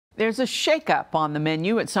There's a shakeup on the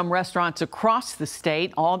menu at some restaurants across the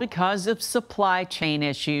state, all because of supply chain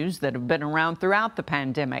issues that have been around throughout the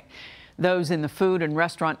pandemic. Those in the food and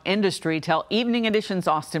restaurant industry tell Evening Edition's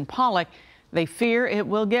Austin Pollock they fear it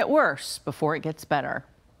will get worse before it gets better.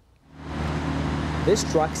 This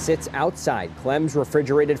truck sits outside Clem's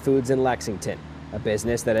Refrigerated Foods in Lexington, a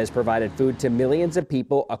business that has provided food to millions of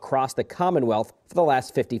people across the Commonwealth for the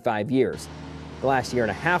last 55 years. The last year and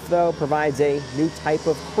a half, though, provides a new type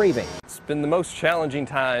of craving. It's been the most challenging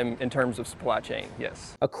time in terms of supply chain,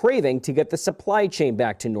 yes. A craving to get the supply chain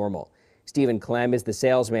back to normal. Stephen Clem is the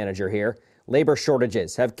sales manager here. Labor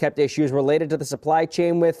shortages have kept issues related to the supply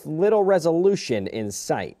chain with little resolution in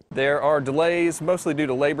sight. There are delays, mostly due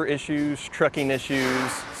to labor issues, trucking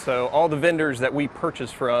issues. So all the vendors that we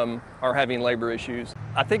purchase from are having labor issues.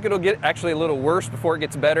 I think it'll get actually a little worse before it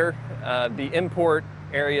gets better. The import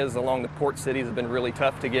areas along the port cities have been really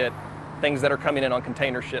tough to get things that are coming in on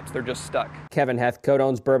container ships. They're just stuck. Kevin Heathcote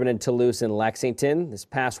owns Bourbon and Toulouse in Lexington. This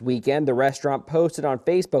past weekend, the restaurant posted on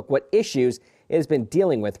Facebook what issues it has been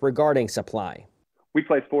dealing with regarding supply. We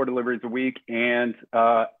place 4 deliveries a week, and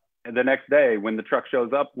the next day when the truck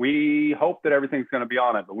shows up, we hope that everything's going to be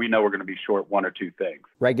on it, but we know we're going to be short 1 or 2 things.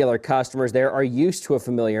 Regular customers there are used to a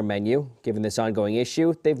familiar menu. Given this ongoing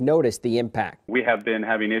issue, they've noticed the impact. We have been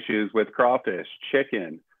having issues with crawfish,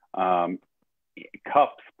 chicken,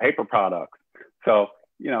 cups, paper products. So,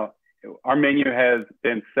 our menu has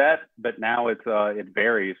been set, but now it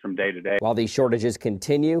varies from day to day. While these shortages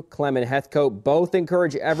continue, Clem and Heathcote both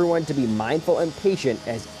encourage everyone to be mindful and patient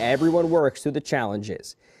as everyone works through the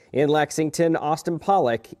challenges. In Lexington, Austin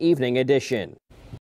Pollock, Evening Edition.